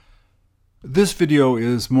This video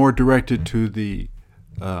is more directed to the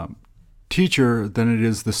teacher than it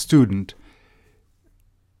is the student.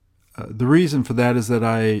 The reason for that is that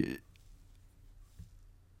I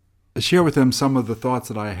share with them some of the thoughts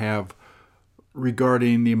that I have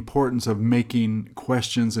regarding the importance of making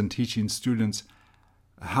questions and teaching students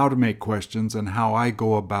how to make questions and how I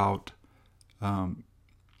go about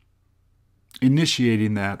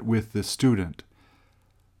initiating that with the student.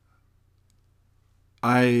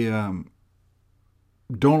 I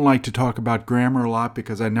don't like to talk about grammar a lot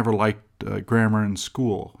because I never liked grammar in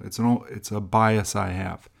school. It's a bias I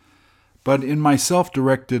have. But in my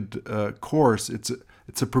self-directed course, it's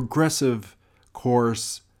a progressive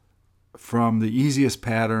course from the easiest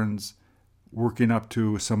patterns working up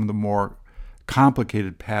to some of the more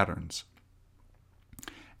complicated patterns.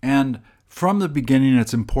 And from the beginning,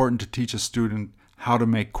 it's important to teach a student how to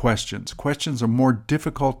make questions. Questions are more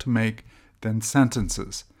difficult to make than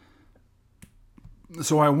sentences.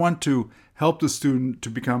 So I want to help the student to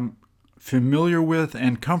become familiar with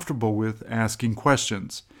and comfortable with asking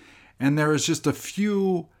questions. And there is just a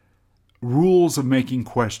few rules of making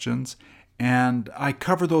questions, and I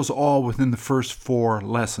cover those all within the first 4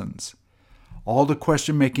 lessons. All the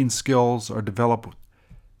question-making skills are developed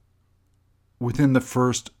within the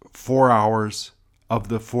first 4 hours of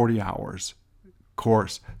the 40 hours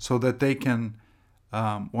course so that they can,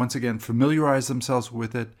 once again, familiarize themselves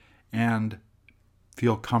with it and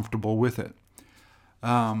feel comfortable with it.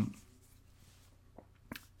 The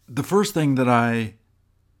first thing that I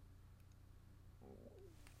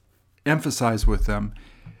emphasize with them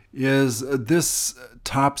is this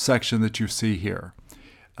top section that you see here.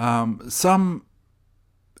 Some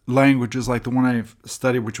languages, like the one I've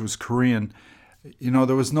studied, which was Korean,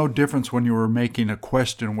 there was no difference when you were making a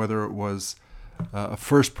question, whether it was a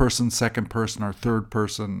first person, second person, or third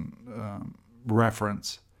person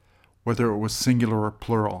reference, whether it was singular or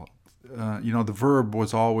plural. The verb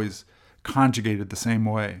was always conjugated the same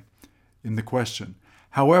way in the question.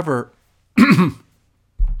 However,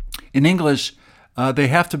 in English, they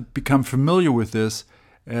have to become familiar with this.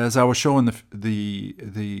 As I will show in the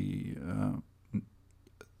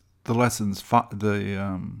lessons,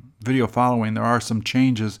 the video following, there are some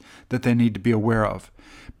changes that they need to be aware of.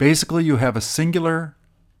 Basically, you have a singular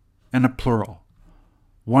and a plural.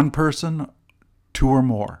 One person, 2 or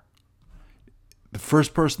more. The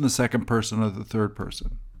first person, the second person, or the third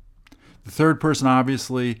person. The third person,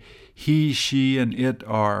 obviously, he, she, and it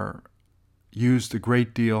are used a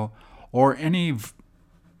great deal, or any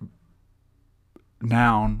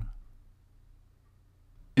noun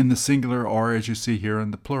in the singular, or as you see here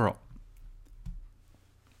in the plural.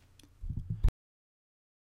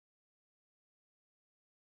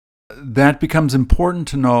 That becomes important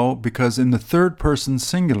to know because in the third person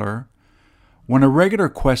singular, when a regular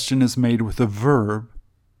question is made with a verb,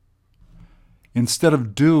 instead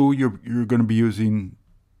of do, you're going to be using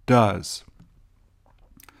does.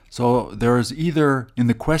 So there is either, in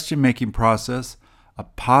the question-making process, a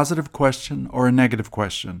positive question or a negative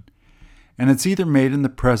question. And it's either made in the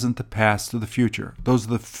present, the past, or the future. Those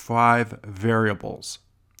are the 5 variables.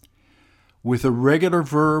 With a regular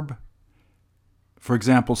verb, for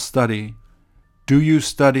example, study, do you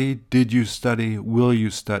study, did you study, will you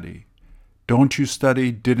study? Don't you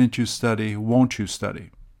study, didn't you study, won't you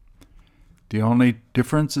study? The only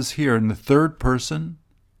difference is here in the third person,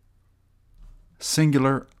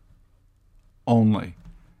 singular only.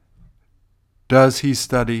 Does he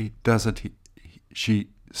study, doesn't she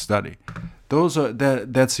study?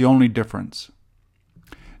 That's the only difference.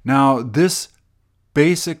 Now, this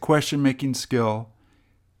basic question-making skill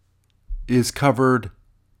is covered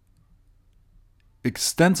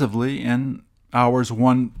extensively in hours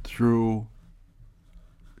 1 through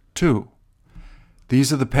 2.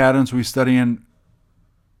 These are the patterns we study in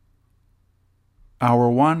hour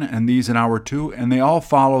 1 and these in hour 2, and they all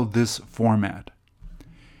follow this format.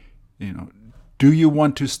 Do you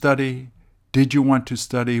want to study? Did you want to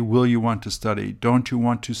study? Will you want to study? Don't you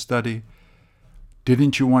want to study?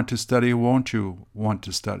 Didn't you want to study? Won't you want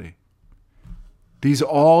to study? These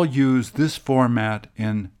all use this format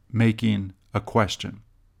in making a question.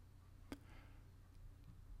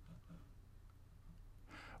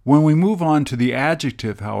 When we move on to the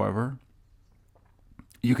adjective, however,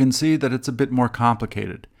 you can see that it's a bit more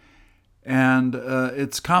complicated. And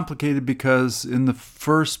it's complicated because in the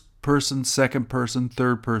first person, second person,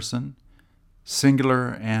 third person,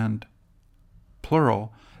 singular and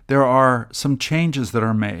plural, there are some changes that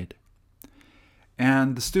are made.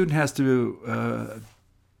 And the student has to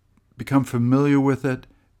become familiar with it,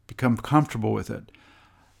 become comfortable with it.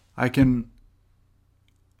 I can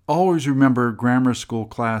always remember grammar school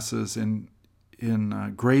classes in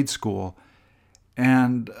in grade school,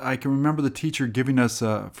 and I can remember the teacher giving us,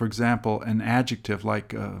 for example, an adjective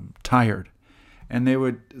like tired, and they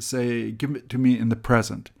would say, "Give it to me in the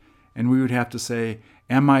present," and we would have to say,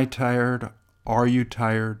 "Am I tired? Are you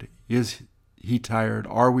tired? Is he tired?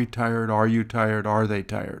 Are we tired? Are you tired? Are they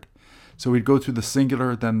tired?" So we'd go through the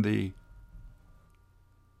singular, then the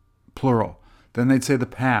plural. Then they'd say the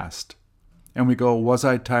past. And we go, was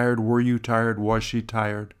I tired? Were you tired? Was she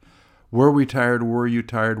tired? Were we tired? Were you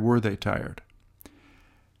tired? Were they tired?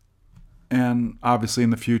 And obviously in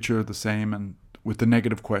the future, the same, and with the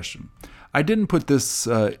negative question. I didn't put this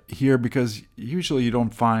here because usually you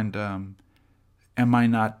don't find, am I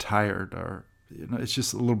not tired? Or, it's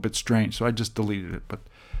just a little bit strange, so I just deleted it. But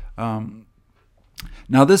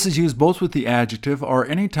now this is used both with the adjective or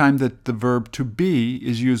any time that the verb to be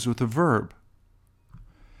is used with a verb.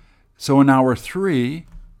 So in hour 3,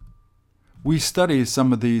 we study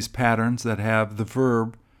some of these patterns that have the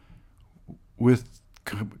verb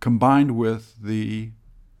combined with the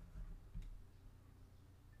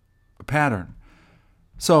pattern.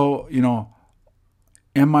 So,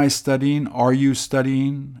 am I studying? Are you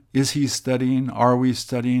studying? Is he studying? Are we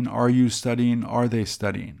studying? Are you studying? Are they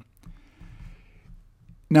studying?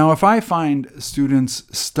 Now, if I find students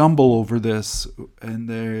stumble over this and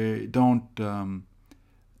they don't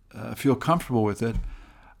feel comfortable with it,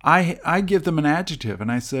 I give them an adjective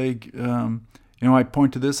and I say, I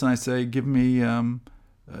point to this and I say, give me,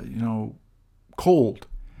 cold.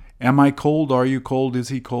 Am I cold? Are you cold? Is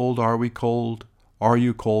he cold? Are we cold? Are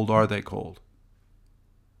you cold? Are they cold?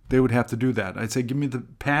 They would have to do that. I'd say, give me the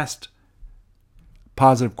past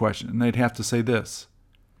positive question, and they'd have to say this.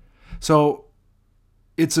 So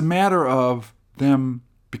it's a matter of them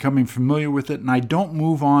becoming familiar with it, and I don't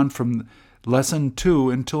move on from lesson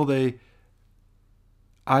 2 until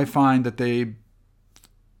I find that they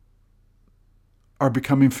are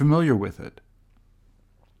becoming familiar with it.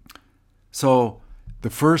 So the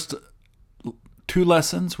first 2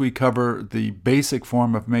 lessons, we cover the basic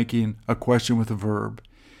form of making a question with a verb.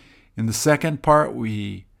 In the second part,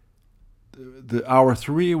 hour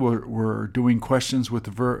 3, we're doing questions with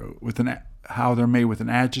the verb, how they're made with an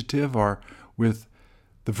adjective or with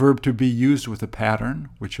the verb to be used with a pattern,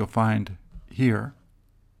 which you'll find here.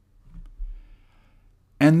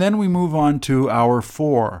 And then we move on to hour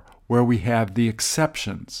 4, where we have the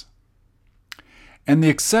exceptions. And the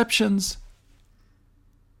exceptions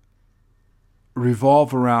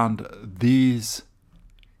revolve around these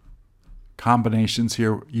combinations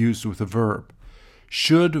here used with a verb.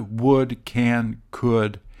 Should, would, can,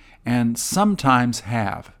 could, and sometimes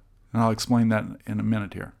have. And I'll explain that in a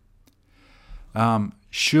minute here.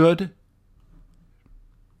 Should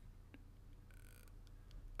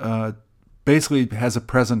basically has a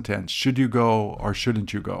present tense. Should you go or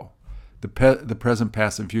shouldn't you go? The present,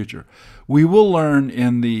 past, and future. We will learn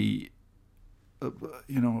in in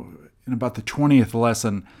about the 20th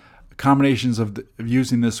lesson, combinations of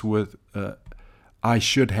using this with I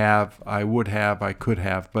should have, I would have, I could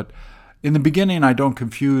have. But in the beginning, I don't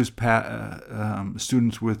confuse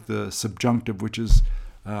students with the subjunctive, which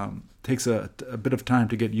takes a bit of time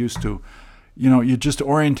to get used to. You're just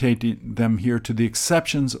orientating them here to the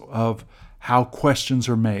exceptions of how questions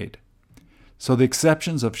are made. So the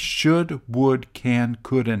exceptions of should, would, can,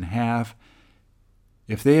 could, and have,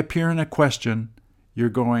 if they appear in a question, you're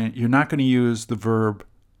not going to use the verb,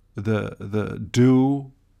 the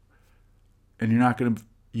do, and you're not going to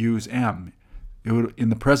use am. In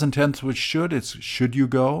the present tense with should, it's should you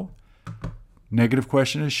go? Negative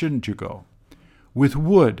question is shouldn't you go? With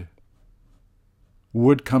would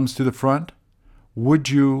comes to the front. Would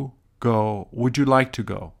you go? Would you like to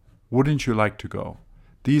go? Wouldn't you like to go?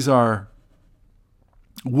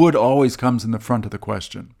 Would always comes in the front of the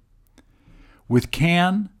question. With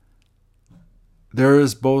can, there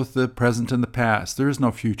is both the present and the past. There is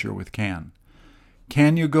no future with can.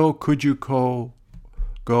 Can you go? Could you go?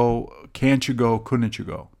 Can't you go? Couldn't you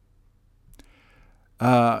go?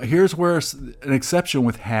 Here's where an exception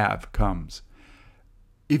with have comes.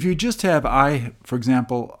 If you just have for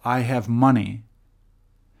example, I have money,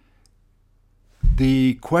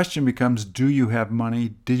 the question becomes, do you have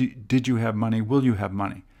money? Did you have money? Will you have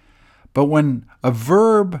money? But when a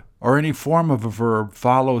verb or any form of a verb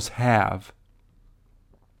follows have,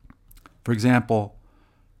 for example,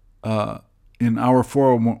 in hour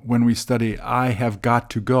 4 when we study I have got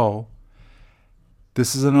to go,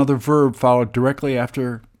 this is another verb followed directly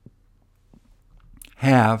after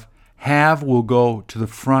have. Have will go to the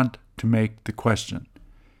front to make the question.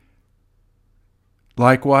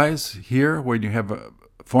 Likewise, here, when you have a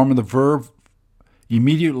form of the verb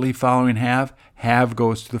immediately following have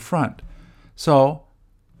goes to the front. So,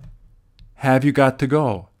 have you got to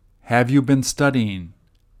go? Have you been studying?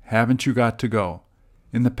 Haven't you got to go?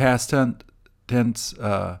 In the past tense,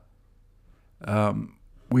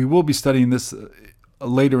 we will be studying this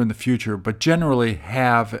later in the future, but generally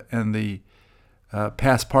have and the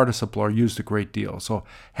past participle are used a great deal. So,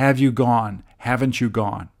 have you gone? Haven't you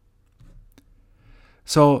gone?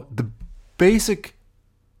 So, the basic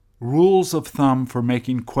rules of thumb for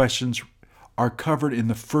making questions are covered in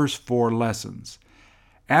the first 4 lessons.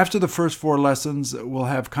 After the first 4 lessons, we'll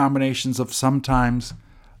have combinations of sometimes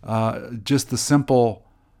just the simple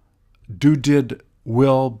do, did,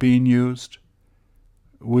 will being used.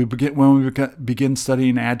 When we begin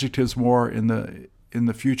studying adjectives more in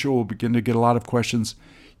the future, we'll begin to get a lot of questions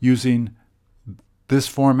using this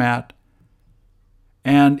format.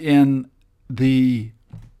 And in the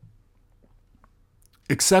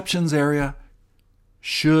exceptions area,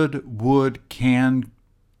 should, would, can,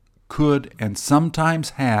 could, and sometimes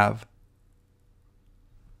have,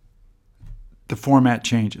 the format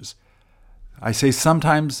changes. I say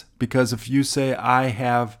sometimes because if you say I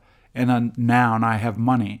have, in a noun, I have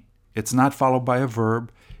money, it's not followed by a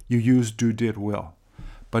verb. You use do, did, will.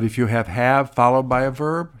 But if you have followed by a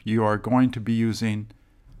verb, you are going to be using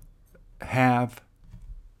have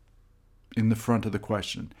in the front of the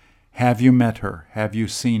question. Have you met her? Have you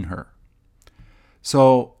seen her?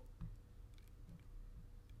 So,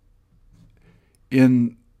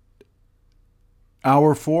 in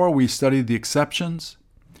hour 4, we studied the exceptions.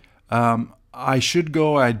 I should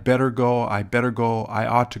go, I'd better go, I better go, I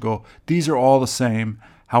ought to go. These are all the same.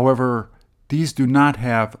 However, these do not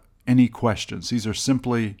have any questions. These are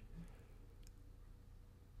simply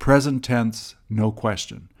present tense, no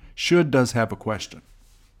question. Should does have a question.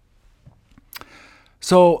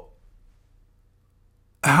 So,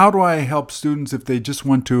 how do I help students if they just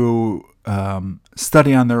want to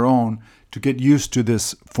study on their own to get used to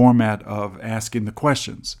this format of asking the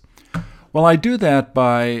questions? Well, I do that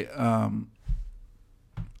by,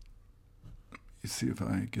 let's see if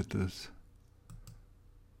I get this,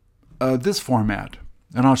 this format.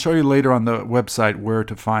 And I'll show you later on the website where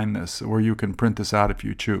to find this, where you can print this out if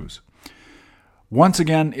you choose. Once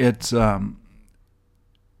again, it's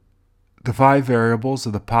the 5 variables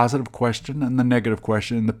of the positive question and the negative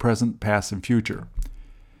question in the present, past, and future.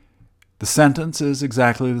 The sentence is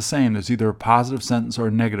exactly the same. There's either a positive sentence or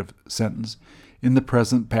a negative sentence in the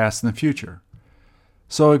present, past, and the future.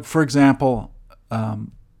 So, for example,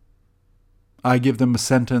 I give them a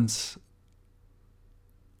sentence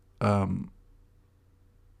or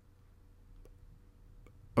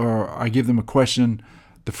I give them a question.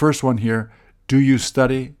 The first one here, do you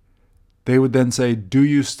study? They would then say, do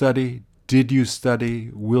you study? Did you study?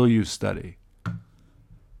 Will you study?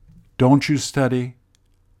 Don't you study?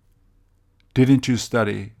 Didn't you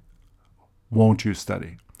study? Won't you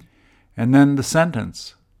study? And then the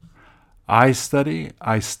sentence, I study,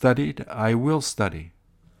 I studied, I will study.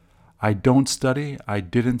 I don't study, I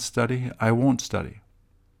didn't study, I won't study.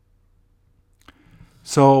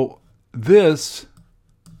 So this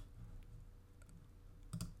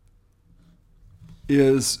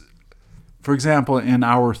is, for example, in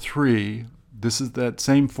hour 3, this is that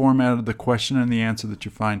same format of the question and the answer that you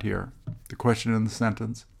find here, the question and the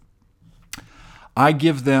sentence. I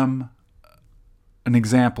give them an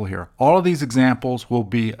example here. All of these examples will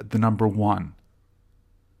be the number 1.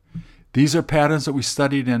 These are patterns that we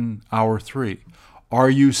studied in hour 3. Are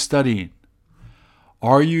you studying?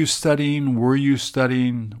 Are you studying? Were you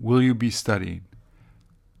studying? Will you be studying?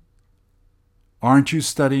 Aren't you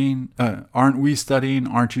studying? Aren't we studying?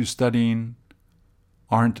 Aren't you studying?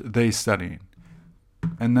 Aren't they studying?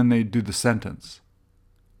 And then they do the sentence.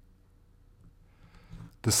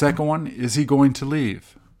 The second one, is he going to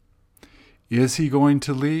leave? Is he going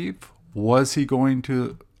to leave? Was he going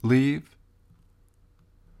to leave?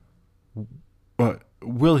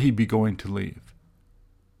 Will he be going to leave?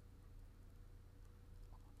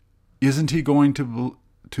 Isn't he going to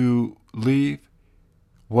leave?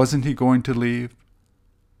 Wasn't he going to leave?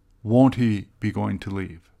 Won't he be going to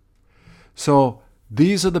leave? So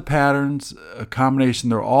these are the patterns, a combination.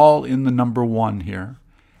 They're all in the number 1 here.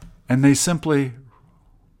 And they simply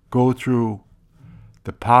go through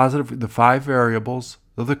the 5 variables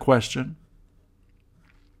of the question.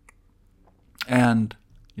 And,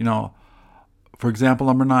 for example,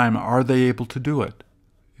 number 9, are they able to do it?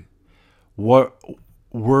 What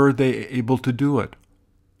were they able to do it?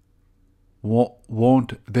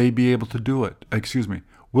 Won't they be able to do it? Excuse me.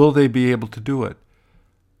 Will they be able to do it?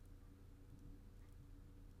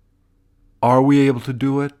 Are we able to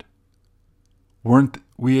do it? Weren't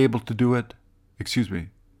we able to do it? Excuse me.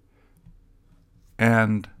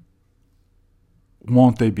 And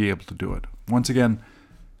won't they be able to do it? Once again,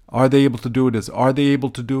 are they able to do it is, are they able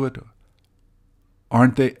to do it?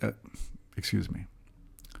 Aren't they? Excuse me.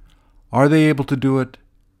 Are they able to do it?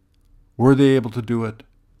 Were they able to do it?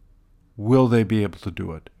 Will they be able to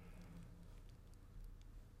do it?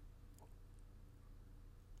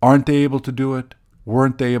 Aren't they able to do it?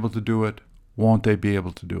 Weren't they able to do it? Won't they be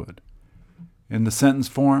able to do it? In the sentence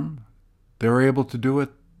form, they're able to do it.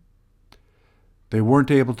 They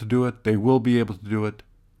weren't able to do it. They will be able to do it.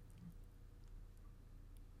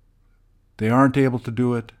 They aren't able to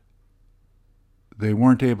do it. They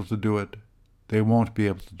weren't able to do it. They won't be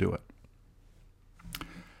able to do it.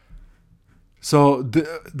 So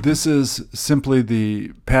this is simply the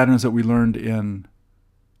patterns that we learned in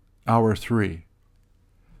hour 3.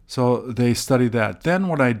 So they study that. Then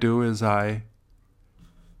what I do is I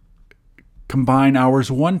combine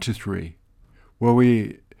hours 1 to 3, where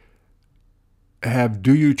we have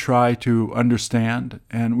do you try to understand,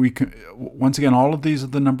 and we can, once again, all of these are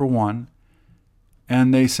the number 1,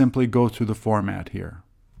 and they simply go through the format here.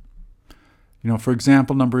 For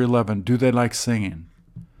example, number 11, do they like singing?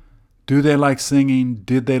 Do they like singing?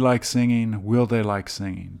 Did they like singing? Will they like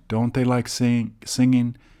singing? Don't they like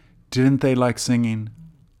singing? Didn't they like singing?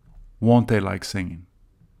 Won't they like singing?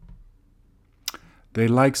 They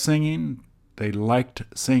like singing. They liked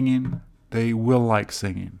singing. They will like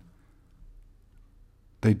singing.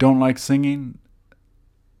 They don't like singing.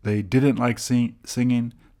 They didn't like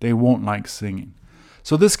singing. They won't like singing.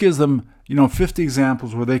 So this gives them, 50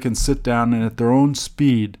 examples where they can sit down and at their own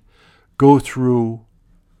speed go through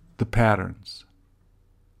the patterns.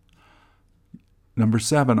 Number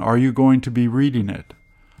 7, are you going to be reading it?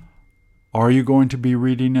 Are you going to be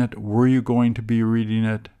reading it? Were you going to be reading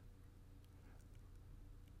it?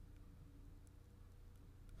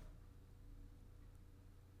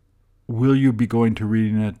 Will you be going to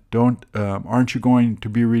reading it? Aren't you going to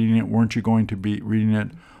be reading it? Weren't you going to be reading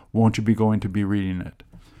it? Won't you be going to be reading it?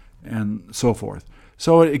 And so forth.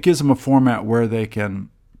 So it gives them a format where they can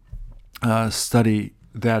study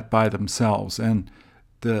that by themselves. And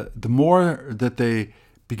the more that they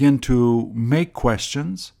begin to make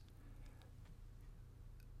questions,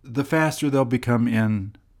 the faster they'll become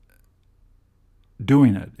in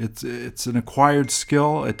doing it. It's an acquired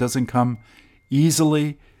skill. It doesn't come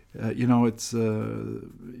easily. But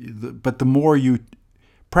the more you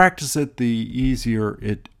practice it, the easier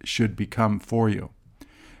it should become for you.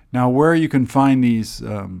 Now, where you can find these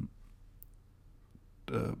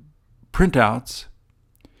printouts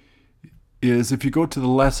is if you go to the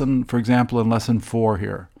lesson, for example, in lesson 4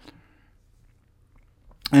 here.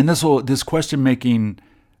 And this question-making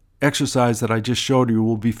exercise that I just showed you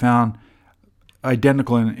will be found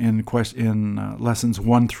identical in lessons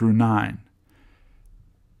 1 through 9.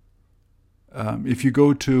 If you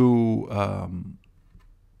go to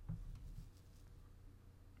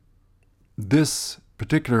this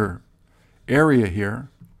particular area here,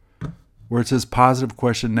 where it says positive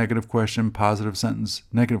question, positive sentence,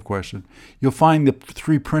 negative question, you'll find the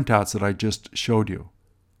 3 printouts that I just showed you.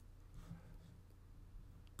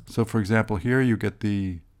 So, for example, here you get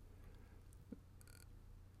a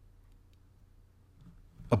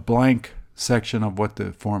blank section of what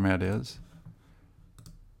the format is.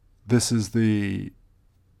 This is the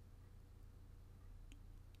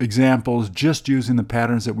examples just using the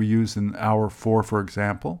patterns that we use in hour 4, for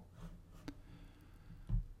example.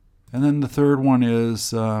 And then the third one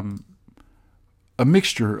is a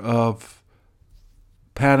mixture of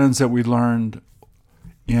patterns that we learned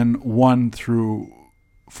in 1 through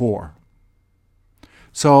 4.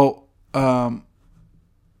 So that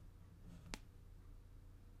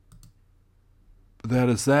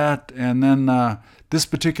is that. And then this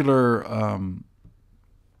particular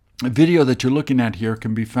video that you're looking at here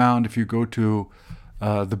can be found if you go to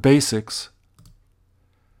the basics.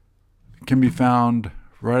 It can be found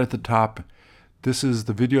right at the top. This is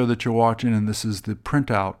the video that you're watching, and this is the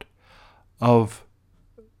printout of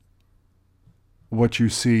what you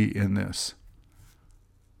see in this.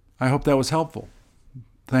 I hope that was helpful.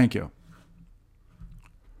 Thank you.